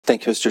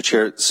Thank you, Mr.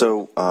 Chair.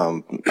 So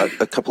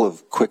a couple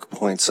of quick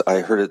points. I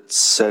heard it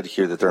said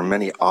here that there are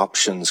many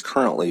options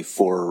currently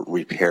for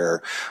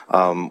repair.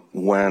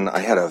 When I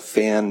had a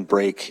fan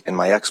break in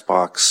my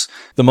Xbox.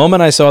 The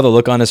moment I saw the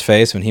look on his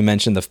face when he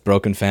mentioned the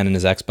broken fan in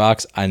his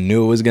Xbox, I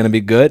knew it was going to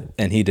be good,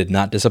 and he did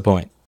not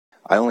disappoint.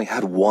 I only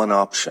had one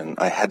option.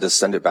 I had to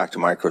send it back to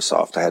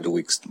Microsoft. I had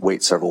to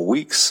wait several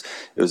weeks.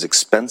 It was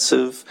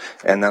expensive.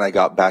 And then I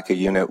got back a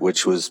unit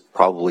which was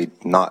probably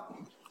not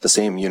the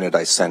same unit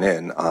I sent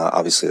in.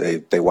 Obviously,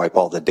 they wipe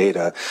all the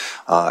data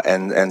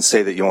and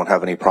say that you won't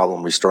have any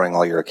problem restoring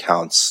all your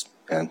accounts.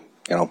 And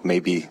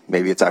maybe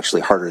it's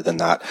actually harder than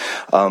that.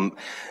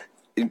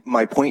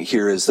 My point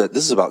here is that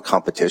this is about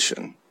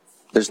competition.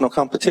 There's no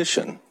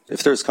competition.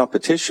 If there's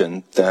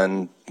competition,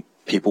 then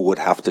people would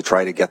have to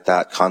try to get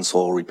that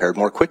console repaired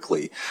more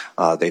quickly.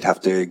 They'd have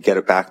to get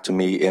it back to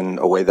me in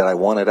a way that I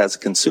wanted as a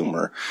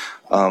consumer.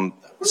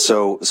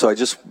 So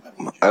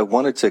I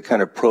wanted to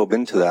kind of probe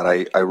into that.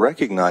 I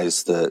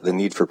recognize the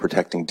need for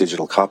protecting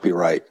digital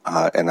copyright,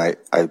 and I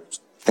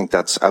think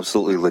that's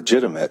absolutely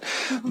legitimate.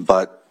 Mm-hmm.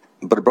 But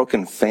a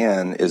broken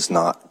fan is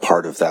not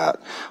part of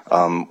that.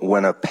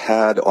 When a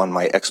pad on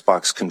my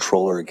Xbox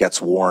controller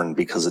gets worn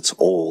because it's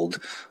old,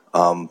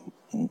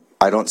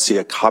 I don't see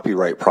a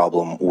copyright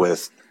problem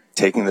with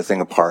taking the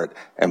thing apart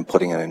and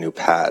putting in a new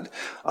pad.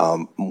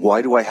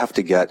 Why do I have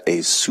to get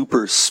a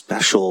super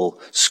special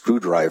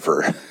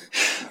screwdriver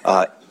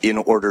in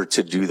order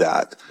to do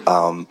that?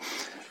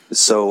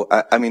 So,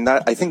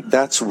 I think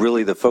that's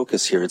really the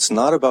focus here. It's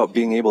not about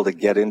being able to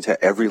get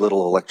into every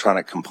little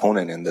electronic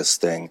component in this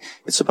thing.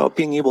 It's about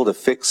being able to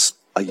fix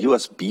a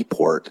USB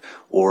port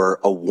or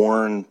a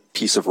worn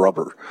piece of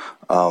rubber.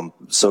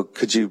 So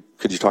could you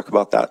talk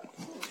about that?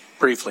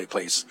 Briefly,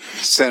 please.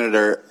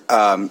 Senator,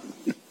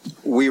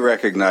 we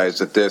recognize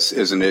that this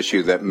is an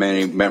issue that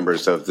many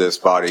members of this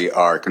body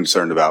are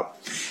concerned about,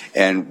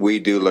 and we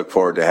do look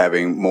forward to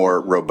having more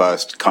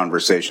robust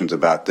conversations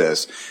about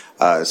this.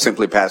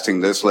 Simply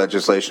passing this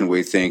legislation,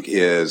 we think,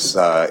 is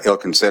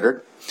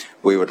ill-considered.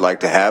 We would like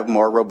to have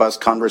more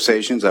robust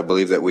conversations. I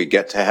believe that we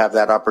get to have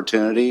that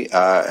opportunity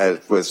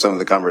with some of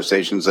the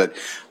conversations that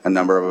a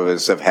number of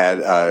us have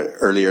had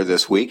earlier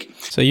this week.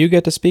 So you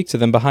get to speak to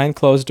them behind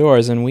closed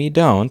doors, and we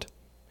don't.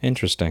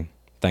 Interesting.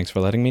 Thanks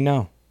for letting me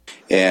know.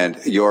 And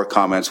your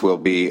comments will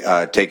be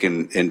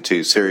taken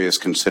into serious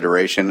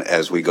consideration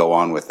as we go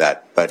on with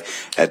that. But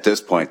at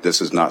this point,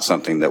 this is not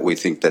something that we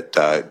think that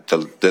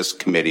this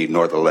committee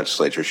nor the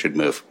legislature should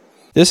move.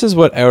 This is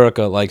what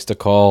Erica likes to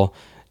call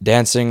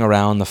dancing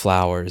around the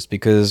flowers,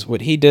 because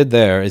what he did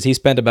there is he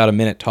spent about a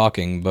minute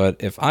talking, but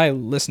if I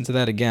listen to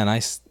that again,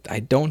 I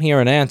don't hear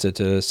an answer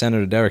to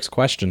Senator Derrick's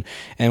question.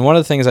 And one of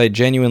the things I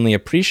genuinely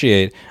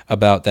appreciate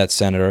about that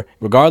senator,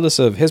 regardless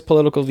of his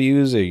political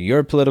views or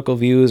your political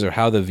views or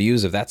how the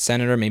views of that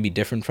senator may be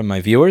different from my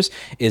viewers,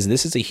 is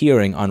this is a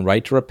hearing on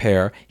right to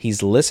repair.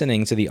 He's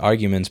listening to the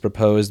arguments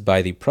proposed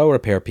by the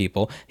pro-repair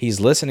people. He's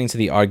listening to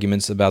the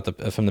arguments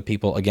from the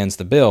people against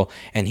the bill,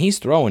 and he's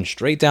throwing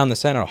straight down the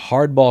center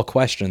hardball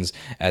questions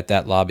at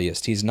that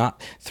lobbyist. He's not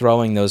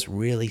throwing those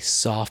really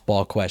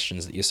softball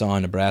questions that you saw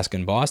in Nebraska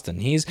and Boston.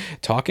 He's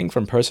talking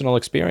from personal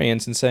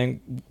experience and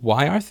saying,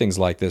 why are things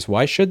like this?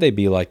 Why should they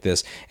be like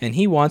this? And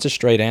he wants a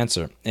straight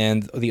answer.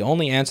 And the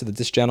only answer that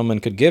this gentleman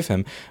could give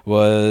him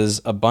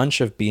was a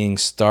bunch of being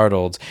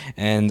startled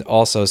and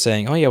also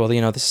saying, oh yeah, well,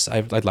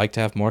 I'd like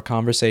to have more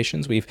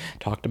conversations. We've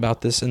talked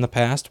about this in the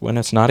past. When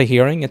it's not a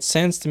hearing, it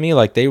sounds to me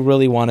like they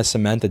really want to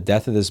cement the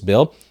death of this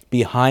bill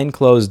behind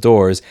closed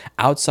doors,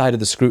 outside of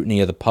the scrutiny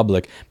of the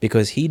public,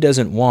 because he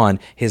doesn't want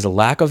his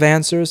lack of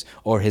answers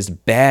or his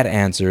bad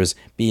answers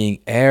being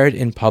aired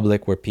in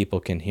public where people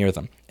can hear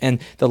them. And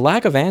the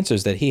lack of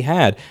answers that he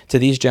had to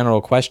these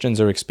general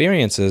questions or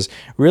experiences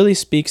really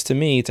speaks to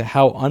me to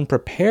how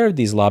unprepared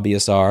these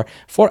lobbyists are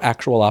for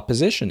actual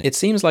opposition. It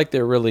seems like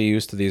they're really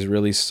used to these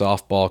really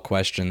softball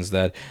questions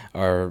that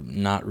are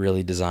not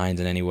really designed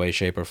in any way,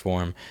 shape, or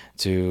form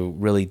to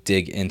really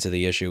dig into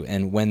the issue.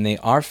 And when they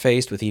are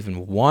faced with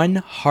even one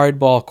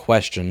hardball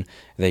question,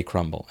 they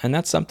crumble. And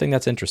that's something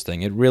that's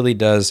interesting. It really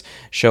does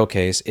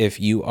showcase, if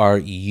you are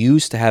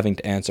used to having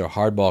to answer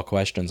hardball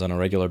questions on a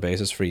regular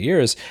basis for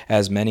years,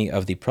 as many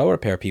of the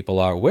pro-repair people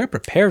are, we're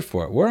prepared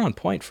for it. We're on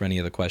point for any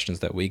of the questions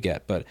that we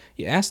get. But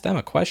you ask them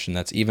a question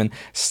that's even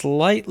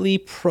slightly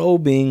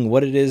probing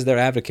what it is they're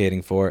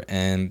advocating for,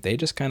 and they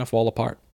just kind of fall apart.